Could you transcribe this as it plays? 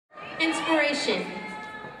Inspiration.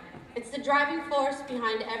 It's the driving force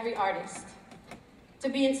behind every artist. To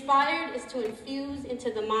be inspired is to infuse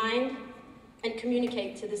into the mind and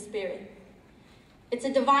communicate to the spirit. It's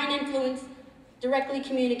a divine influence directly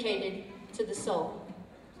communicated to the soul.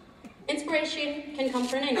 Inspiration can come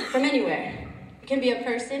from anywhere. It can be a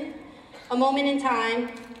person, a moment in time,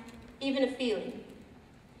 even a feeling.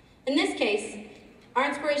 In this case, our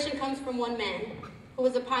inspiration comes from one man who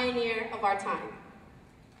was a pioneer of our time.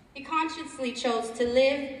 He consciously chose to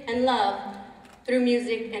live and love through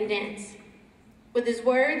music and dance. With his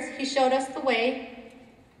words, he showed us the way,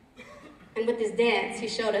 and with his dance, he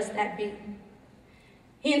showed us that beat.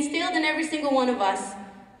 He instilled in every single one of us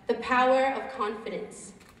the power of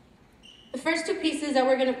confidence. The first two pieces that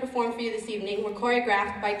we're going to perform for you this evening were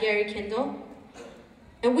choreographed by Gary Kindle,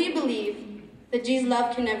 and we believe that G's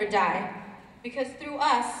love can never die, because through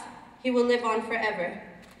us, he will live on forever,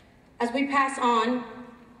 as we pass on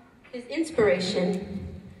his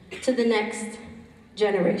inspiration to the next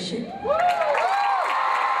generation.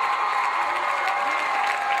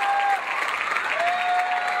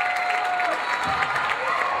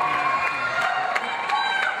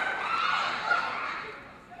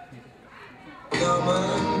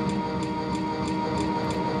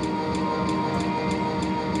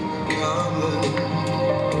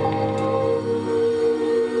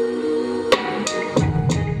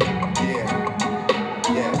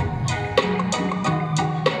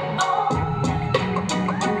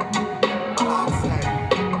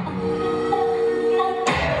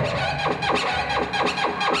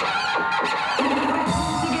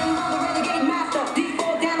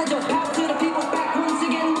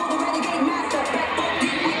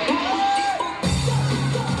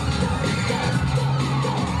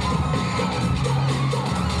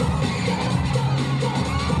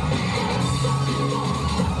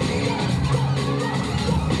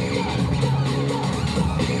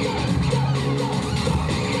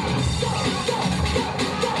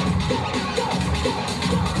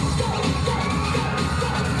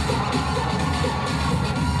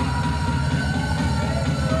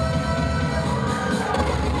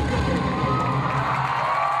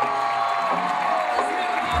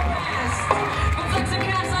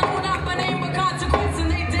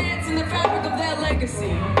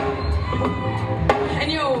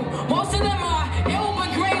 And yo, most of them are ill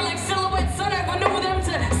but great like silhouettes. I never knew them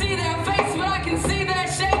to see their face, but I can see their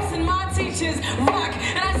shapes, and my teachers rock.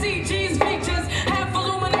 And I see G's features half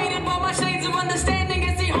illuminated by my shades of understanding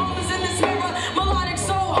as he hums in this mirror. Melodic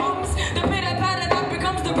soul hums, the pitter patter that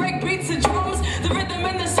becomes the break beats of drums, the rhythm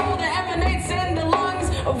in the soul that emanates in the lungs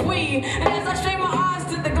of we. And as I strain my eyes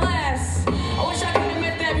to the glass, I wish I could have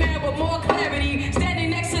met that man with more clarity, standing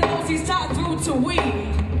next to those he's taught through to we.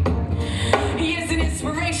 He is an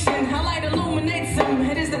inspiration, a light illuminates him.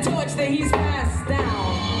 It is the torch that he's passed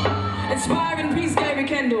down. Inspiring peace, Gary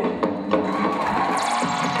Kendall.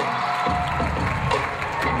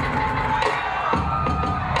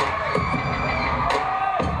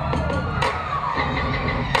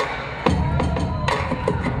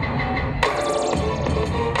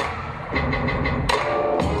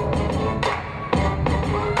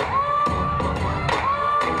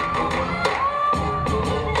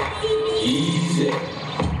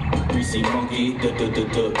 Greasy monkey,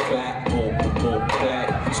 clap, boom, boom, boom,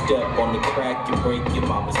 clap. You step on the crack, you break your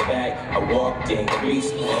mama's back. I walked in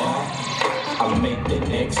grease, I make the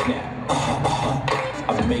neck snap.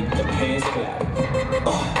 I make them hands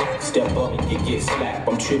clap. Step up and you get slapped.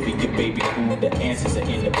 I'm tripping your baby boo, the answers are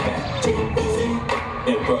in the back.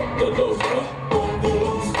 Interrupt the load,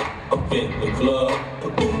 up in the club.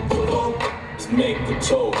 Let's make the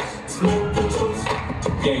toast, to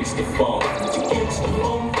gangsta funk.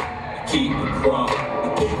 Keep it wrong.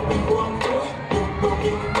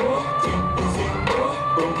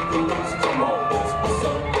 Come on, that's what's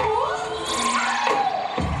up.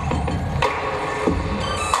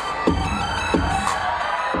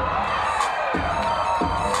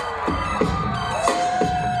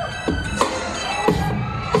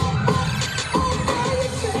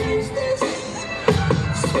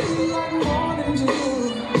 Like more than you.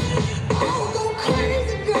 I'll go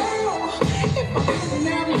crazy, girl, if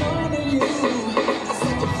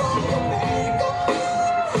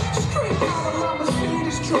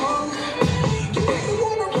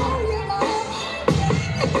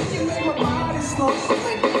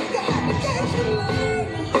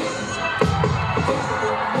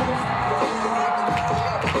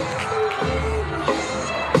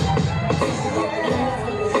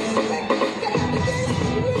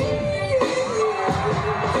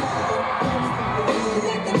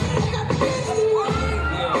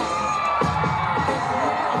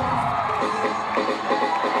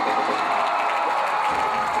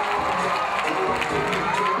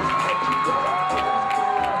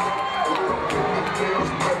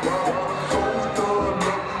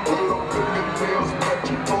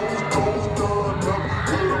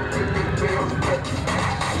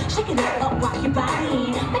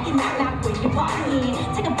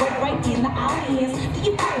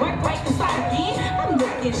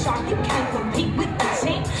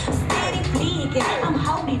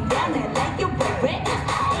holding down that lake, you wet.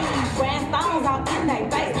 Brass stones all in their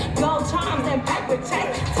face, gold charms and paper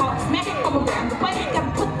chase. Talk smack from around the way,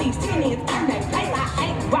 gotta put these tinnies in their place. I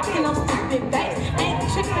ain't rocking no stupid bass, ain't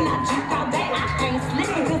tripping, I juke all day. I ain't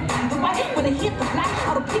slipping, cause either way, when I hit the block,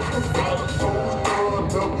 all the people say.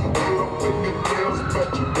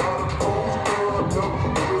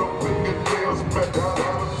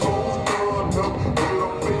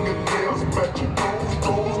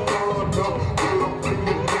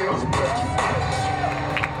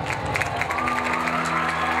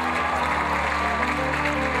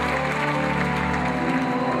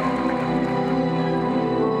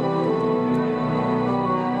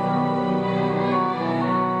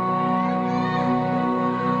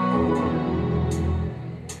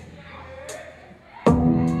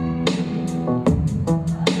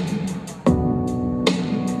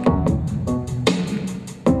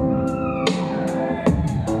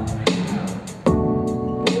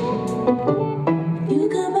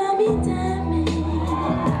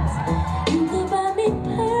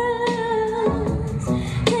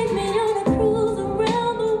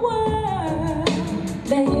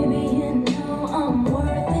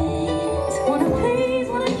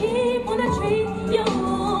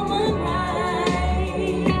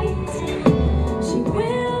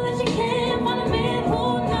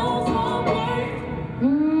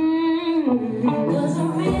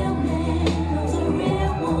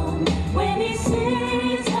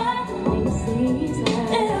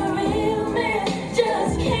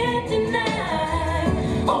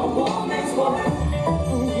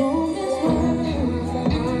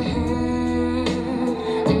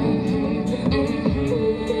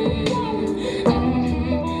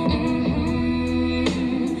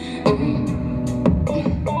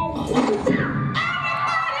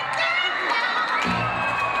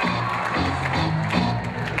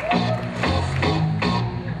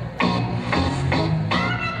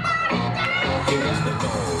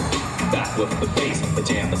 With the bass,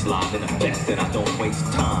 pajamas live in the best, and I don't waste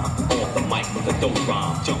time. On the mic with a dope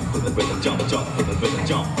rhyme, jump to the rhythm, jump, jump to the rhythm,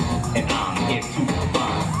 jump. And I'm here to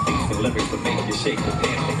combine things and lyrics to make you shake your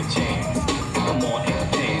pants, take a chance. Come on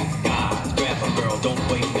and dance, guys, grab a girl, don't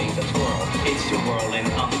wait, make the twirl. It's your world and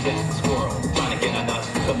I'm just a squirrel, trying to get a nut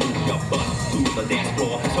to move your butt to the dance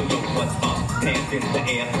floor. So yo, what's up? Hands in the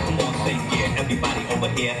air, come on, say yeah. Everybody over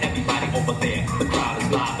here, everybody over there. The crowd is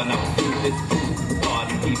live and I'm through this food.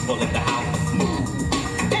 Party people in the house.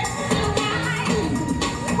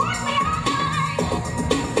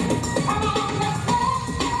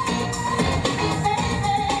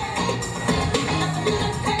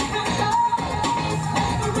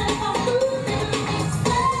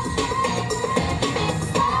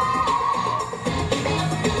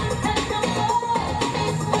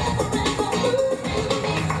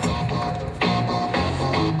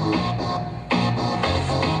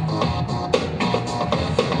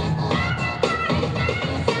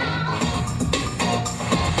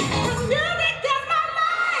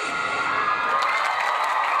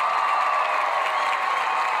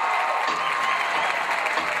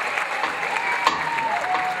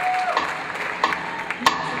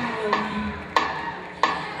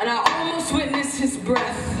 And I almost witnessed his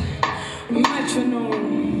breath,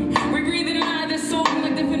 metronome. We breathe in and out of this song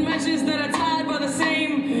like different measures that are tied by the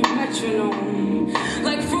same metronome.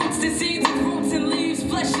 Like fruits to seeds and fruits and leaves,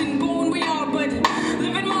 flesh and bone we are, but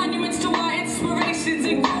living monuments to our inspirations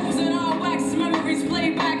and grooves and our wax memories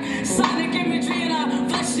play back. Sonic imagery in our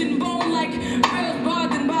flesh and bone like real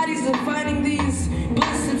bards and bodies are finding these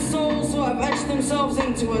blessed souls who have etched themselves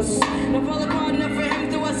into us. Now fall apart, never